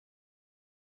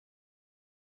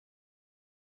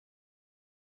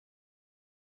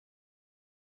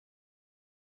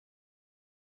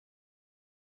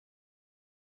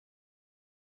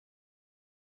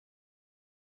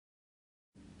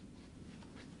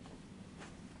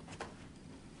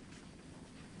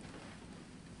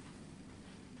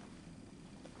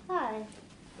Hi,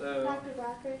 Hello. Dr.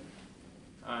 Bradford.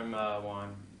 I'm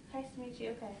Juan. Nice to meet you.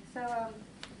 Okay, so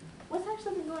what's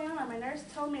actually been going on? My nurse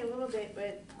told me a little bit,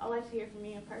 but I'd like to hear from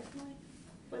you personally.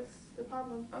 What's the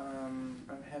problem? I'm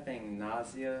having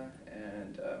nausea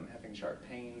and having sharp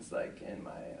pains like in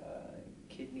my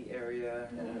kidney area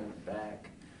and in the back.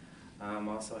 I'm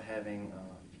also having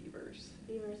fevers.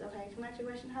 Fevers, okay. Can I ask you a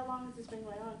question? How long has this been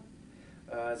going on?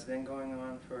 It's been going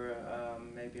on for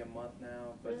maybe a month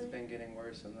now, but Really? it's been getting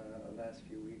worse in the last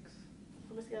few weeks.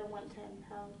 From a scale of 1 to 10,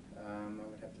 how? I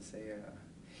would have to say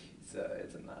it's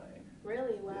a 9.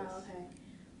 Really? Wow, Yes. okay.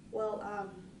 Well,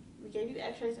 we gave you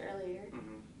x-rays earlier,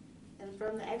 and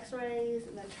from the x-rays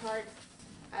and the charts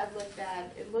I've looked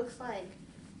at, it looks like,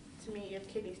 to me, you have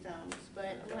kidney stones, but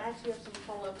I'm going to ask you some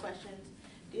follow-up questions.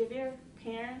 Do your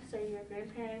parents or your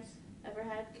grandparents ever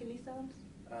had kidney stones?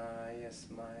 Yes,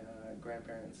 my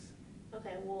grandparents.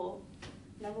 Okay, well,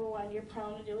 number one, you're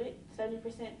prone to do it,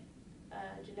 70%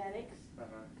 genetics.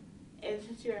 And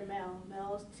since you're a male,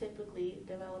 males typically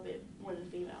develop it more than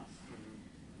females.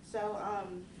 So,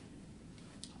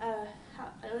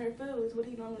 on your foods, what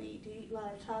do you normally eat? Do you eat a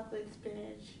lot of chocolate,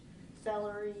 spinach,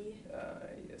 celery?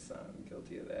 Yes, I'm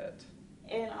guilty of that.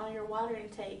 And on your water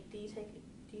intake, do you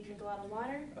drink a lot of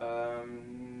water?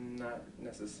 Not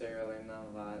necessarily, not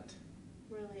a lot.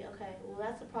 Really? Okay. Well,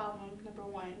 that's a problem. Number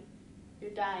one,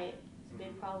 your diet is a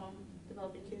big problem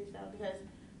developing kidney stones, because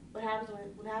what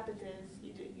happens is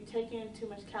you take in too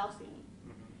much calcium,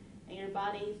 and your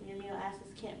bodies and your amino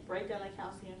acids can't break down the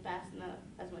calcium fast enough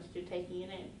as much as you're taking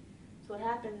it in. So what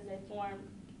happens is they form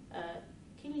a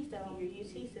kidney stone, your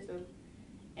UT system,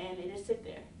 and they just sit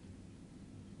there,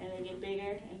 and they get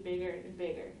bigger and bigger and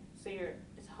bigger. So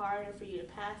it's harder for you to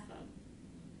pass them.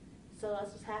 So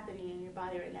that's what's happening in your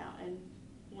body right now. And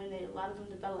when a lot of them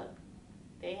develop,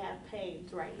 they have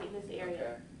pains right in this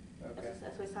area. Okay.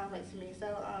 That's what it sounds like to me.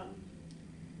 So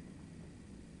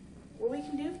what we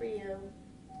can do for you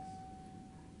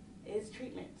is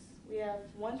treatments. We have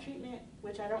one treatment,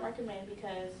 which I don't recommend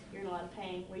because you're in a lot of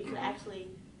pain, where you can actually,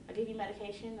 I give you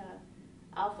medication,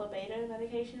 alpha beta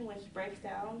medication, which breaks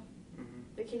down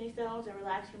the kidney stones and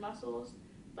relax your muscles,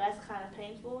 but that's kind of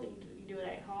painful. You do it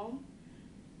at home.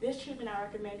 This treatment I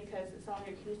recommend because some of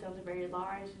your kidney stones are very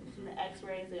large. From the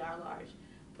x-rays, they are large.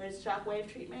 But it's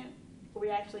shockwave treatment, where we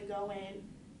actually go in,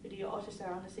 we do your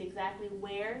ultrasound to see exactly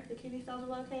where the kidney stones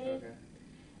are located. Okay.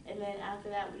 And then after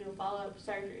that, we do a follow-up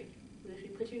surgery, which we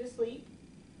put you to sleep.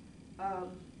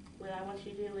 What I want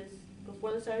you to do is,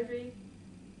 before the surgery,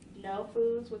 no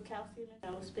foods with calcium,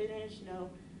 no spinach,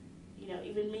 no,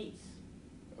 even meats.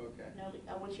 Okay. No,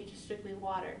 I want you to strictly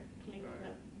water.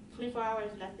 24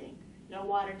 hours, nothing. No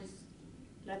water, just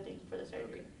nothing for the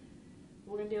surgery. Okay.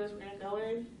 What we're going to do is we're going to go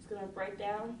in, it's going to break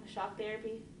down the shock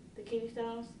therapy, the kidney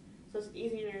stones, so it's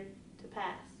easier to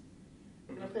pass.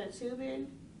 We're going to put a tube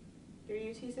in your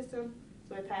UT system,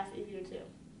 so it passes easier too.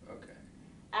 Okay.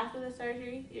 After the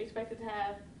surgery, you're expected to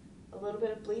have a little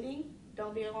bit of bleeding.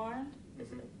 Don't be alarmed.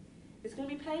 It's going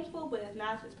to be painful, but it's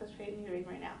not as much pain as you're in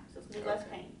right now, so it's going to be less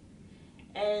pain.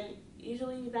 And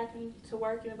usually you're back into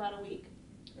work in about a week.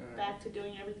 Back to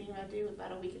doing everything you're going to do in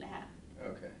about a week and a half.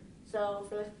 Okay. So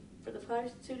for the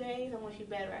first 2 days, I want you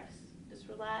bed rest. Just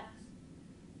relax.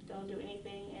 Don't do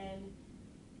anything, and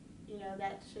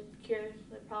that should cure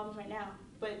the problems right now.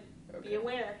 But be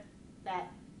aware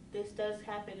that this does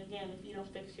happen again if you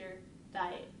don't fix your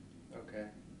diet. Okay.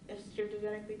 If you're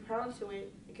genetically prone to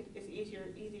it, it's easier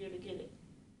to get it.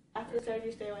 After the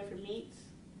surgery, stay away from meats.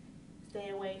 Stay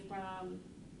away from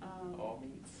all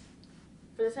meats.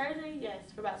 For the surgery, yes.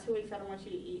 For about 2 weeks, I don't want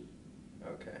you to eat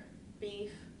Okay.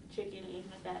 beef, chicken, anything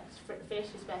like that. Fish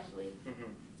especially.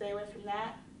 Stay away from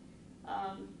that.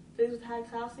 Foods with high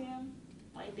calcium,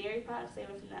 like dairy products, stay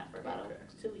away from that for about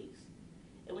 2 weeks.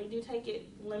 And we do take it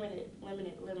limited.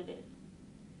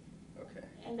 Okay.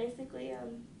 And basically,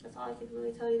 that's all I can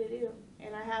really tell you to do.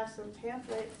 And I have some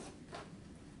pamphlets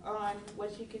on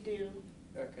what you could do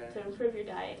to improve your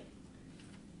diet.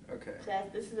 Okay. Because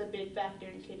this is a big factor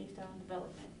in kidney stone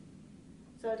development.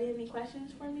 So do you have any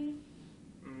questions for me?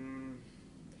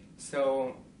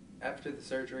 So after the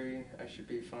surgery, I should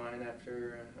be fine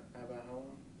after about how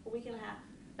long? A week and a half.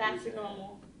 Back to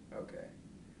normal. Okay.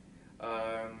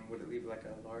 Would it leave like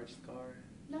a large scar?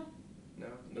 No. No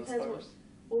Because scars?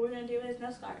 what we're going to do is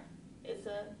no scar. It's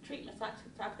a treatment, talk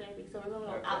therapy. So we're going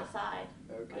to go outside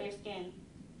on your skin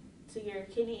to your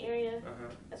kidney area.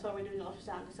 That's why we're doing the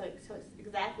ultrasound. So it's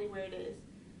exactly where it is.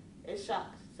 It's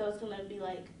shocked. So it's going to be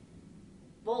like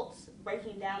bolts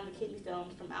breaking down the kidney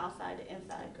stones from outside to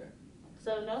inside. Okay.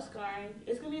 So no scarring.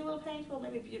 It's going to be a little painful,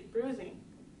 maybe bruising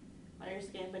on your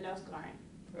skin, but no scarring.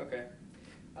 Okay.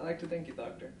 I'd like to thank you,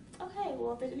 doctor. Okay,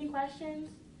 well, if there's any questions,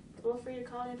 feel free to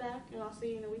call me back, and I'll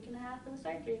see you in a week and a half for the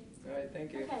surgery. All right,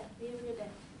 thank you. Okay, you have a good day.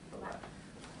 Bye-bye.